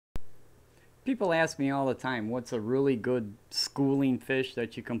People ask me all the time, what's a really good schooling fish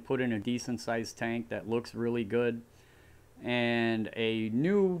that you can put in a decent sized tank that looks really good? And a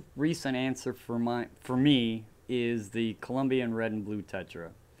new recent answer for me is the Columbian red and blue tetra.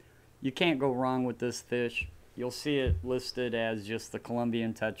 You can't go wrong with this fish. You'll see it listed as just the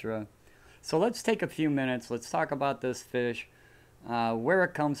Columbian tetra. So let's take a few minutes. Let's talk about this fish, where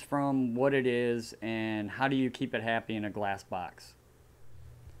it comes from, what it is, and how do you keep it happy in a glass box.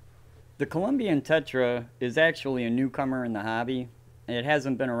 The Columbian Tetra is actually a newcomer in the hobby. It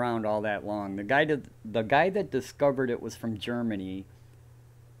hasn't been around all that long. The guy that discovered it was from Germany,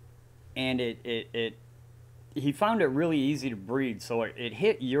 and he found it really easy to breed. So it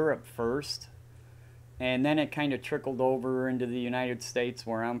hit Europe first, and then it kind of trickled over into the United States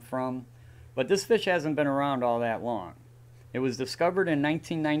where I'm from. But this fish hasn't been around all that long. It was discovered in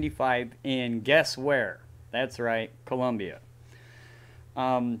 1995 in, guess where? That's right, Colombia.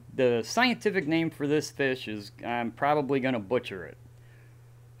 The scientific name for this fish is, I'm probably going to butcher it,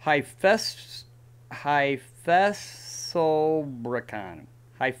 Hyphessobrycon.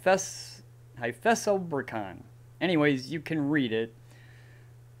 Hyphessobrycon. Anyways, you can read it,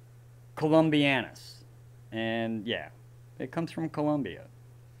 Columbianus. And yeah, it comes from Colombia.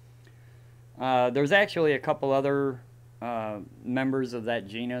 There's actually a couple other members of that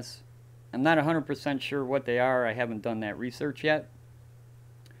genus. I'm not 100% sure what they are. I haven't done that research yet.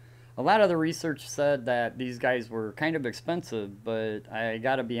 A lot of the research said that these guys were kind of expensive, but I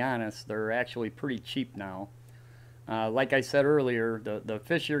gotta be honest, they're actually pretty cheap now. Like I said earlier, the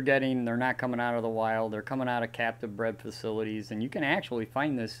fish you're getting, they're not coming out of the wild, they're coming out of captive bred facilities, and you can actually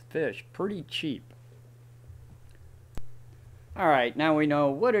find this fish pretty cheap. Alright, now we know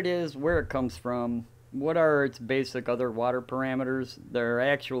what it is, where it comes from, what are its basic other water parameters. They're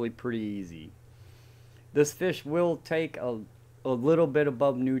actually pretty easy. This fish will take a little bit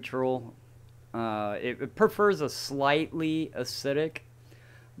above neutral. It prefers a slightly acidic,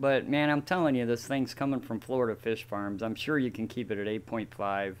 but man, I'm telling you, this thing's coming from Florida fish farms. I'm sure you can keep it at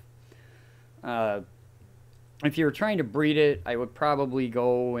 8.5. If you're trying to breed it, I would probably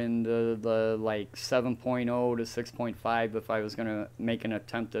go in the like 7.0 to 6.5 if I was going to make an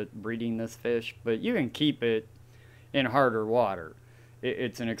attempt at breeding this fish, but you can keep it in harder water.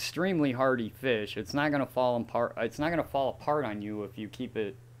 It's an extremely hardy fish. It's not going to fall apart. It's not going to fall apart on you if you keep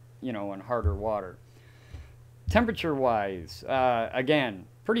it, in harder water. Temperature-wise, again,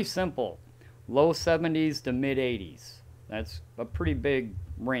 pretty simple. Low 70s to mid 80s. That's a pretty big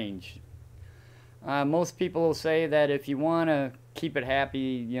range. Most people will say that if you want to keep it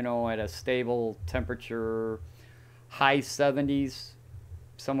happy, at a stable temperature, high 70s,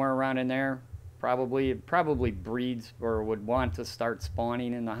 somewhere around in there. It probably breeds or would want to start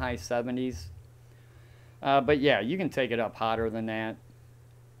spawning in the high 70s. But yeah, you can take it up hotter than that.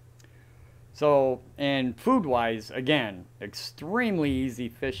 So, and food-wise, again, extremely easy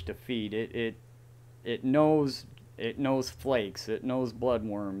fish to feed. It knows flakes. It knows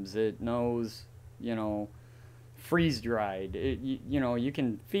bloodworms. It knows, freeze-dried. You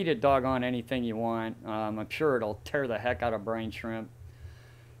can feed it doggone anything you want. I'm sure it'll tear the heck out of brine shrimp.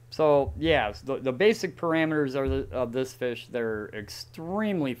 So, yeah, the basic parameters of this fish, they're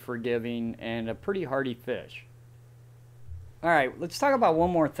extremely forgiving and a pretty hardy fish. Alright, let's talk about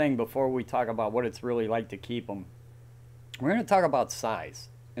one more thing before we talk about what it's really like to keep them. We're going to talk about size.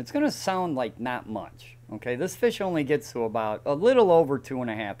 It's going to sound like not much, okay? This fish only gets to about a little over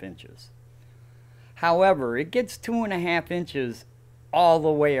 2.5 inches. However, it gets 2.5 inches all the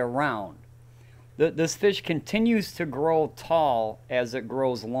way around. This fish continues to grow tall as it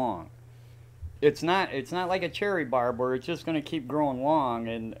grows long. It's not like a cherry barb where it's just going to keep growing long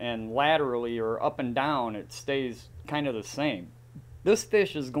and laterally or up and down it stays kind of the same. This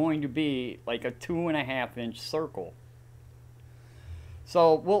fish is going to be like a 2.5 inch circle.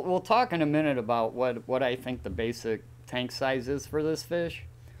 So we'll talk in a minute about what I think the basic tank size is for this fish.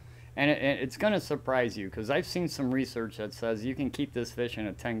 And it's going to surprise you because I've seen some research that says you can keep this fish in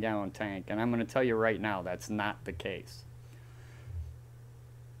a 10-gallon tank. And I'm going to tell you right now that's not the case.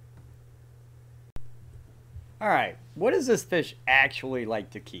 Alright, what does this fish actually like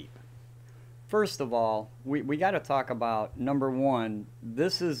to keep? First of all, we got to talk about, number one,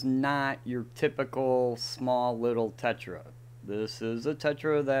 this is not your typical small little tetra. This is a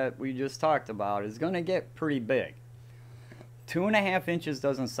tetra that we just talked about. It's going to get pretty big. 2.5 inches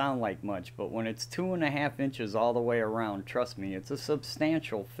doesn't sound like much, but when it's 2.5 inches all the way around, trust me, it's a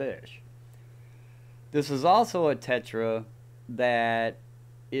substantial fish. This is also a tetra that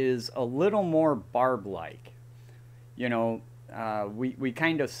is a little more barb-like. We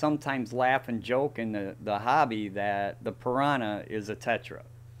kind of sometimes laugh and joke in the hobby that the piranha is a tetra.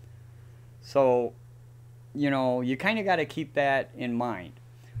 So, you know, you kind of got to keep that in mind.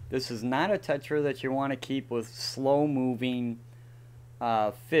 This is not a Tetra that you want to keep with slow moving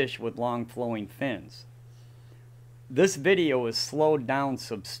fish with long flowing fins. This video is slowed down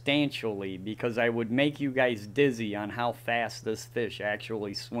substantially because I would make you guys dizzy on how fast this fish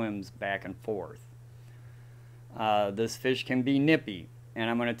actually swims back and forth. This fish can be nippy. And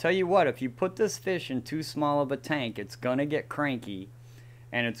I'm going to tell you what, if you put this fish in too small of a tank, it's going to get cranky,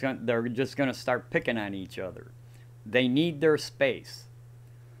 and they're just going to start picking on each other. They need their space.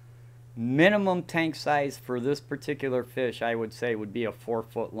 Minimum tank size for this particular fish, I would say, would be a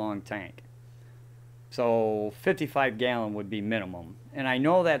 4-foot long tank. So 55 gallon would be minimum. And I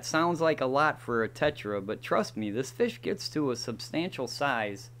know that sounds like a lot for a Tetra, but trust me, this fish gets to a substantial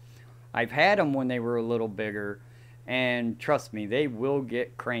size. I've had them when they were a little bigger, and trust me, they will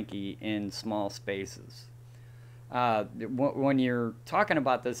get cranky in small spaces. When you're talking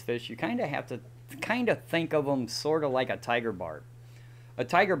about this fish, you kind of have to think of them sort of like a tiger barb. A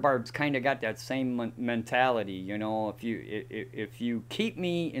tiger barb's kind of got that same mentality, you know. If you keep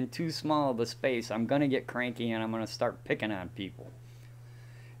me in too small of a space, I'm gonna get cranky and I'm gonna start picking on people.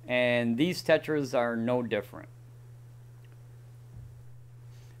 And these Tetras are no different.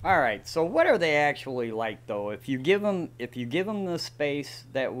 All right, so what are they actually like, though? If you give them the space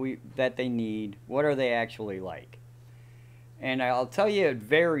that they need, what are they actually like? And I'll tell you, it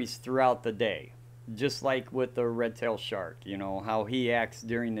varies throughout the day. Just like with the red-tailed shark, you know, how he acts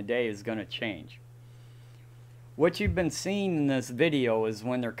during the day is going to change. What you've been seeing in this video is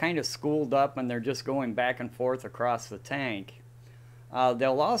when they're kind of schooled up and they're just going back and forth across the tank,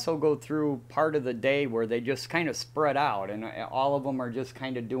 they'll also go through part of the day where they just kind of spread out, and all of them are just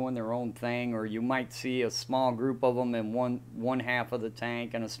kind of doing their own thing, or you might see a small group of them in one half of the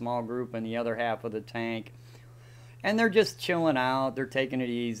tank and a small group in the other half of the tank. And they're just chilling out, they're taking it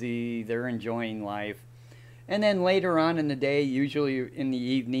easy, they're enjoying life. And then later on in the day, usually in the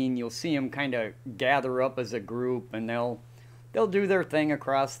evening, you'll see them kind of gather up as a group, and they'll do their thing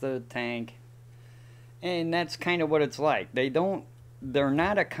across the tank. And that's kind of what it's like. They're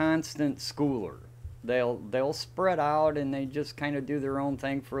not a constant schooler. They'll spread out and they just kind of do their own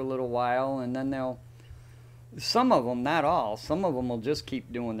thing for a little while, and then some of them, not all, some of them will just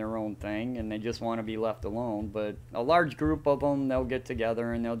keep doing their own thing and they just want to be left alone. But a large group of them, they'll get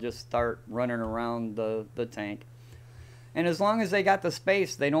together and they'll just start running around the tank. And as long as they got the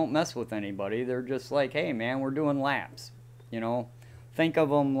space, they don't mess with anybody. They're just like, hey man, we're doing laps, you know. Think of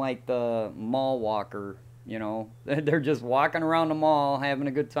them like the mall walker, you know. They're just walking around the mall having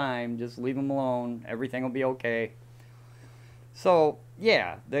a good time. Just leave them alone, everything will be okay. So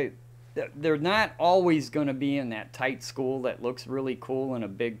yeah, they're not always going to be in that tight school that looks really cool in a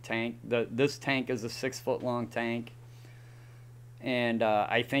big tank. This tank is a 6-foot long tank, and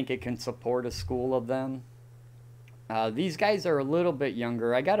I think it can support a school of them. These guys are a little bit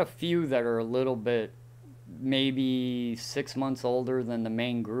younger. I got a few that are a little bit, maybe 6 months older than the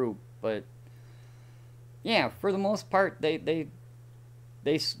main group, but yeah, for the most part, they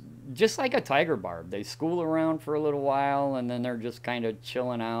just like a tiger barb, they school around for a little while and then they're just kind of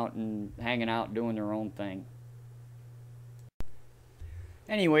chilling out and hanging out doing their own thing.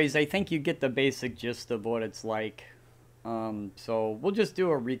 Anyways, I think you get the basic gist of what it's like. So we'll just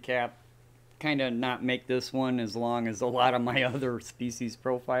do a recap, kind of not make this one as long as a lot of my other species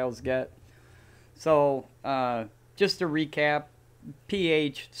profiles get. So just to recap,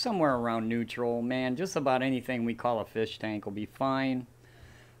 pH somewhere around neutral. Man, just about anything we call a fish tank will be fine.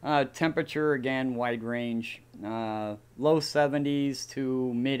 Temperature, again, wide range, low 70s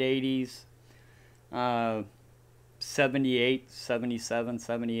to mid 80s, 78, 77,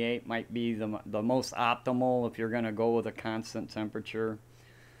 78 might be the most optimal if you're going to go with a constant temperature.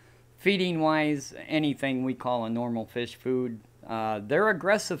 Feeding wise, anything we call a normal fish food. They're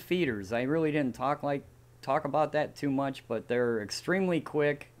aggressive feeders. I really didn't talk about that too much, but they're extremely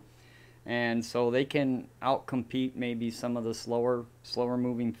quick. And so they can outcompete maybe some of the slower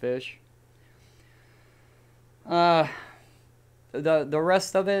moving fish. The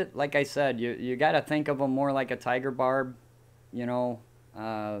rest of it, like I said, you got to think of them more like a tiger barb. You know,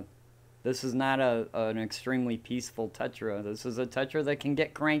 this is not an extremely peaceful Tetra. This is a Tetra that can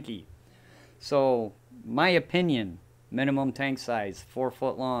get cranky. So, my opinion, minimum tank size, 4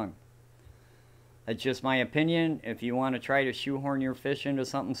 foot long. That's just my opinion. If you want to try to shoehorn your fish into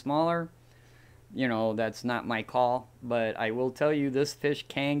something smaller, you know, that's not my call. But I will tell you, this fish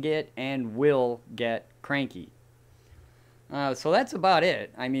can get and will get cranky. So that's about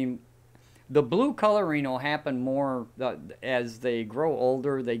it. I mean, the blue coloring will happen more as they grow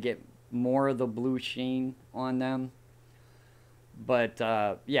older. They get more of the blue sheen on them. But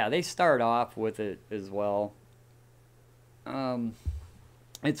yeah, they start off with it as well.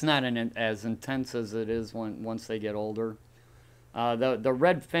 It's not as intense as it is once they get older. The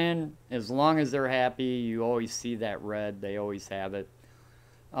red fin, as long as they're happy, you always see that red. They always have it.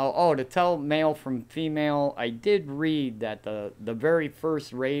 Oh, to tell male from female, I did read that the very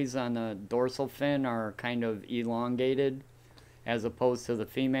first rays on the dorsal fin are kind of elongated as opposed to the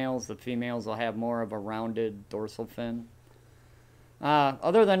females. The females will have more of a rounded dorsal fin.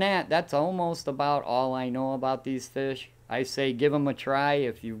 Other than that, that's almost about all I know about these fish. I say give them a try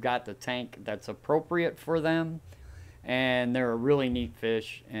if you've got the tank that's appropriate for them. And they're a really neat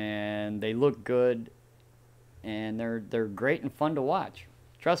fish, and they look good, and they're great and fun to watch.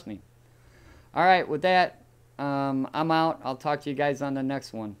 Trust me. All right, with that, I'm out. I'll talk to you guys on the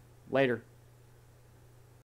next one. Later.